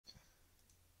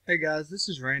Hey guys, this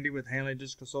is Randy with Hanley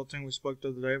Digital Consulting. We spoke the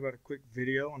other day about a quick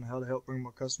video on how to help bring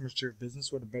more customers to your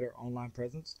business with a better online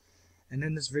presence. And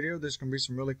in this video, there's going to be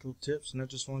some really cool tips, and I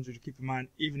just wanted you to keep in mind,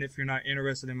 even if you're not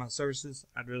interested in my services,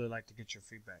 I'd really like to get your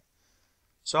feedback.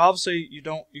 So obviously, you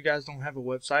guys don't have a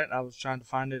website. I was trying to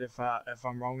find it. If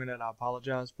I'm wrong in it, I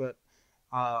apologize. But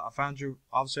I found your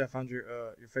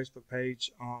Facebook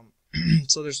page.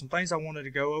 So there's some things I wanted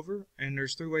to go over, and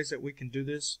there's 3 ways that we can do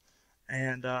this.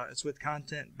 And it's with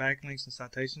content, backlinks, and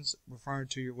citations referring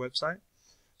to your website.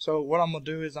 So what I'm going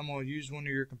to do is I'm going to use one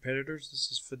of your competitors.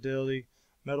 This is Fidelity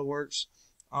Metalworks.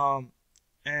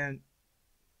 And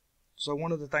so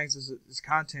one of the things is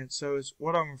content. So it's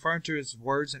what I'm referring to is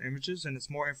words and images, and it's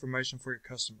more information for your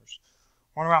customers.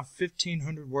 I want around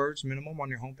 1,500 words minimum on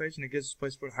your homepage, and it gives us a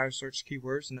place to put higher search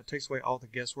keywords, and it takes away all the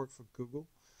guesswork for Google.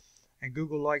 And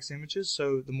Google likes images,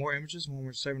 so the more images, when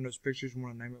we're saving those pictures, we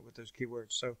want to name it with those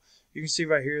keywords. So you can see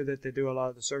right here that they do a lot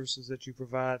of the services that you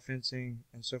provide, fencing,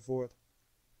 and so forth.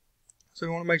 So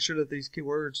we want to make sure that these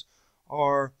keywords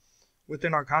are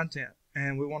within our content,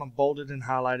 and we want them bolded and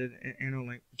highlighted and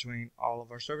interlinked between all of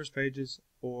our service pages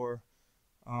or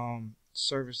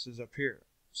services up here.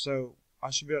 So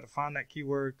I should be able to find that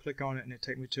keyword, click on it, and it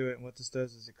take me to it. And what this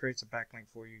does is it creates a backlink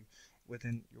for you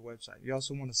within your website. You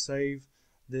also want to save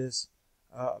this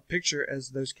picture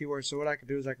as those keywords. So what I can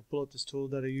do is I can pull up this tool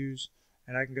that I use,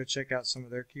 and I can go check out some of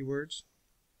their keywords.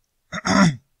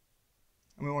 And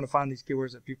we want to find these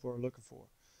keywords that people are looking for.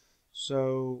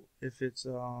 So if it's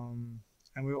and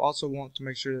we also want to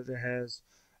make sure that it has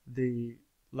the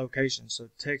location. So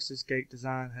Texas gate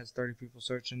design has 30 people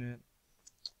searching it.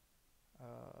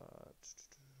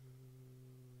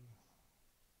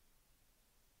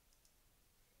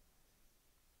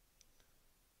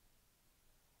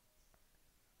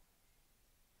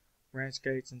 Ranch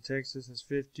gates in Texas is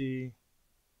 50.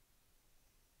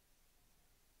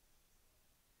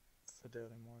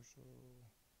 Fidelity Marshall.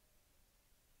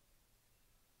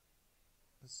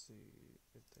 Let's see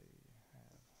if they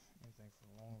have anything for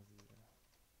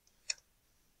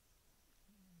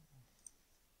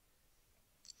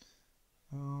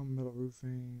Longview. Metal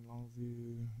roofing,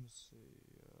 Longview. Let's see.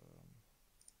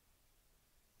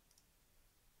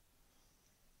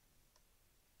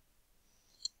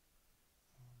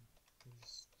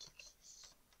 East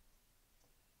Texas.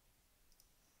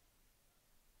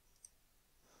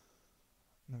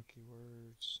 No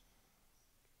keywords.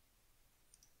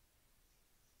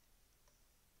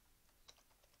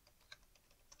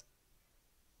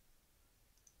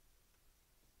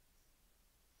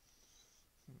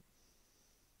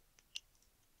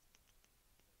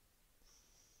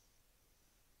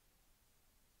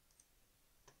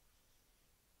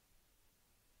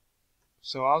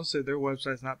 So obviously their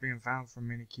website's not being found for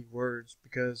many keywords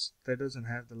because that doesn't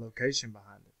have the location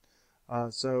behind it.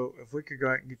 So if we could go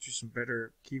out and get you some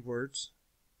better keywords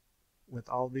with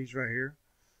all these right here,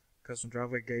 custom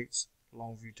driveway gates,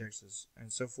 Longview, Texas,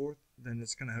 and so forth, then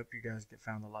it's going to help you guys get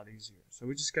found a lot easier. So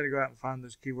we just got to go out and find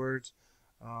those keywords.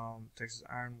 Texas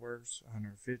Iron Works,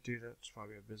 150, that's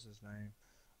probably a business name.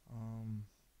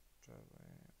 Driveway.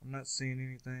 I'm not seeing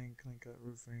anything. Clean cut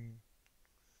roofing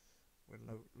with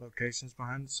locations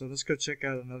behind it. So let's go check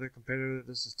out another competitor.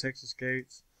 This is Texas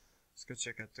Gates. Let's go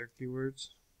check out their keywords.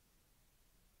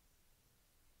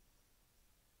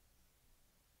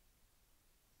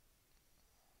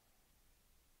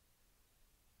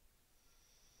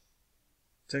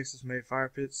 Texas made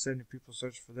fire pits, 70 people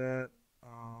search for that.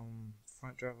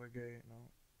 Front driveway gate, no.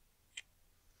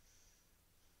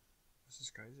 This is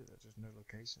crazy that there's no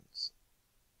locations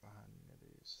behind any of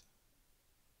these.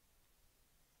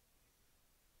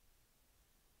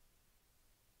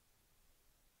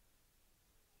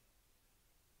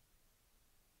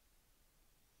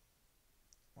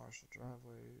 Marshall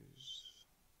driveways.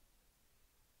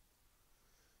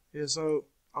 Yeah, so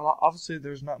obviously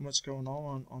there's not much going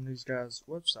on these guys'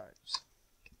 websites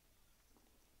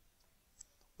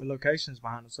with locations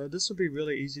behind them. So this will be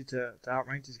really easy to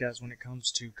outrank these guys when it comes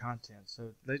to content.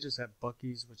 So they just have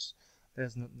Buc-ee's, which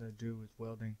has nothing to do with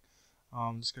welding.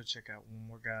 Let's go check out one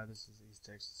more guy. This is East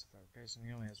Texas Fabrication.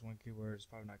 He only has one keyword. It's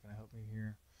probably not going to help me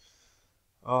here.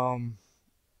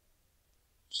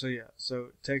 So yeah,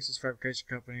 so Texas Fabrication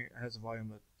Company has a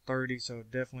volume of 30, so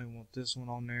definitely want this one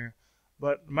on there.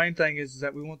 But the main thing is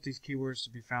that we want these keywords to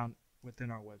be found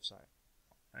within our website,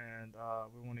 and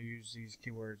we want to use these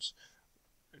keywords.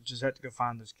 Just have to go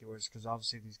find those keywords because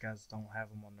obviously these guys don't have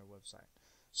them on their website.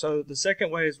 So the second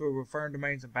way is we're referring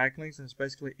domains and backlinks, and it's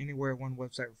basically anywhere one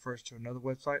website refers to another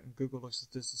website, and Google looks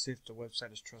at this to see if the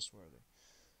website is trustworthy.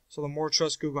 So the more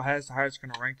trust Google has, the higher it's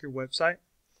going to rank your website.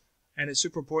 And it's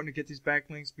super important to get these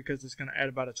backlinks because it's going to add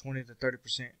about a 20 to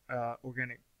 30%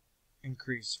 organic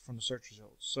increase from the search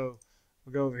results. So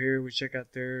we'll go over here, we check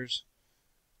out theirs,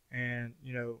 and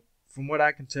from what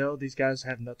I can tell, these guys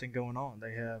have nothing going on.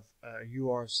 They have a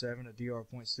UR7, a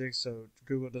DR.6, so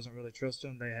Google doesn't really trust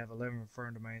them. They have 11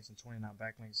 referring domains and 29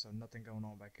 backlinks, so nothing going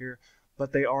on back here.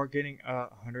 But they are getting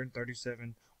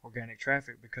 137 organic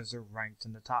traffic because they're ranked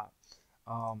in the top.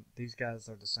 These guys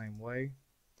are the same way.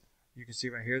 You can see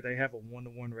right here they have a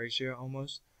 1-to-1 ratio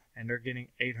almost, and they're getting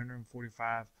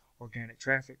 845 organic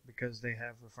traffic because they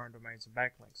have referring domains and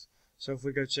backlinks. So if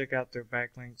we go check out their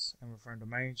backlinks and referring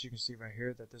domains, you can see right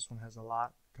here that this one has a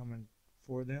lot coming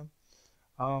for them.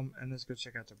 And let's go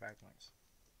check out their backlinks.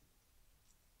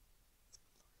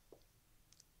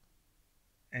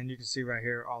 And you can see right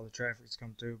here all the traffic's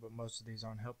come through, but most of these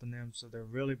aren't helping them. So they're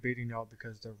really beating y'all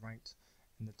because they're ranked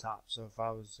in the top. So if I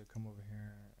was to come over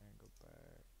here and go back,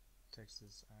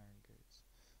 Texas Iron Gates.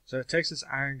 So Texas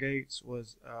Iron Gates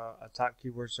was a top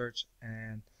keyword search,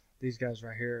 and these guys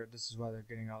right here, this is why they're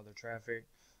getting all their traffic.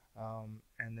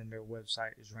 And then their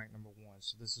website is ranked #1.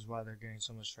 So this is why they're getting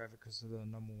so much traffic, because they're the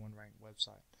 #1 ranked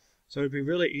website. So it'd be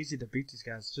really easy to beat these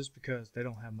guys just because they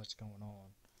don't have much going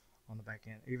on the back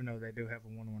end, even though they do have a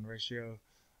 1-to-1 ratio,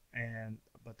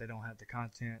 but they don't have the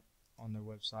content on their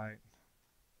website.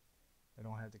 They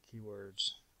don't have the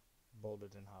keywords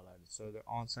bolded and highlighted. So their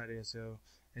on-site ASL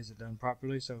isn't done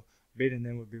properly. So beating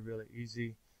them would be really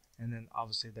easy. And then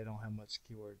obviously they don't have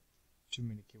too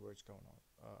many keywords going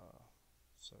on.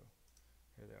 So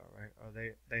here they are,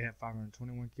 right? They have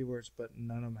 521 keywords, but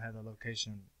none of them had a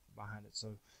location behind it.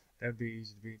 So that would be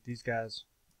easy to beat. These guys,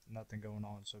 nothing going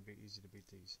on, so it'd be easy to beat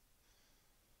these.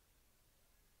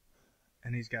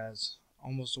 And these guys,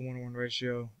 almost a 1-to-1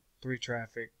 ratio, 3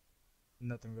 traffic,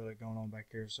 nothing really going on back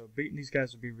here. So beating these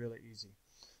guys would be really easy.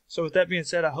 So with that being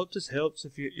said, I hope this helps.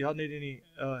 If y'all need any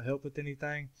help with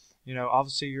anything,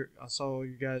 obviously I saw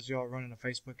you guys y'all running a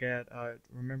Facebook ad.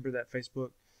 Remember that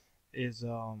Facebook is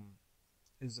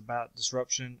about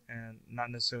disruption and not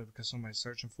necessarily because somebody's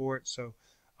searching for it. So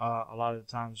a lot of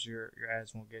the times your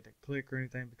ads won't get a click or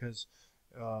anything because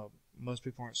most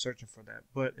people aren't searching for that.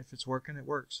 But if it's working, it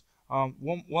works.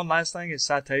 One last thing is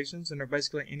citations, and they're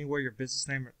basically anywhere your business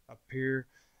name appear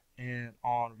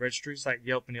on registries like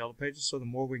Yelp and Yellow Pages. So the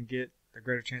more we can get, the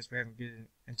greater chance we have of getting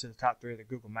into the top 3 of the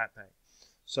Google Map Pack.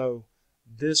 So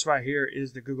this right here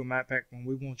is the Google Map Pack when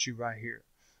we want you right here.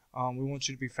 We want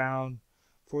you to be found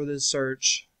for this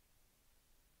search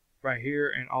right here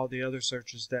and all the other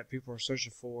searches that people are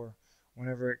searching for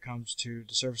whenever it comes to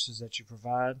the services that you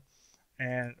provide.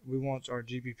 And we want our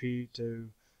GBP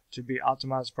to be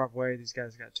optimized the proper way. These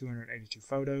guys got 282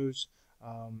 photos.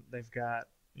 They've got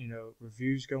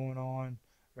reviews going on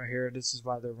right here. This is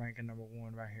why they're ranking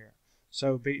 #1 right here.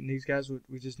 So beating these guys,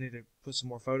 we just need to put some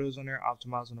more photos on there,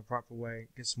 optimize them the proper way,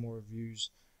 get some more reviews,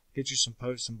 get you some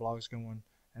posts and blogs going,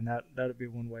 and that'll be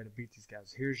one way to beat these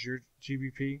guys. Here's your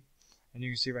GBP, and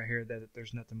you can see right here that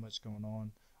there's nothing much going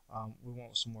on. We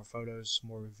want some more photos, some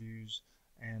more reviews,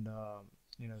 and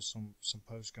some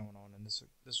posts going on, and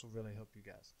this will really help you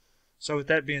guys. So with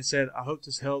that being said, I hope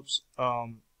this helps.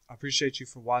 I appreciate you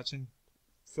for watching.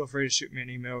 Feel free to shoot me an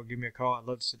email or give me a call. I'd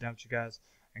love to sit down with you guys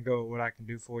and go over what I can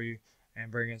do for you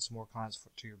and bring in some more clients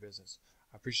to your business.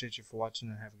 I appreciate you for watching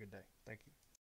and have a good day. Thank you.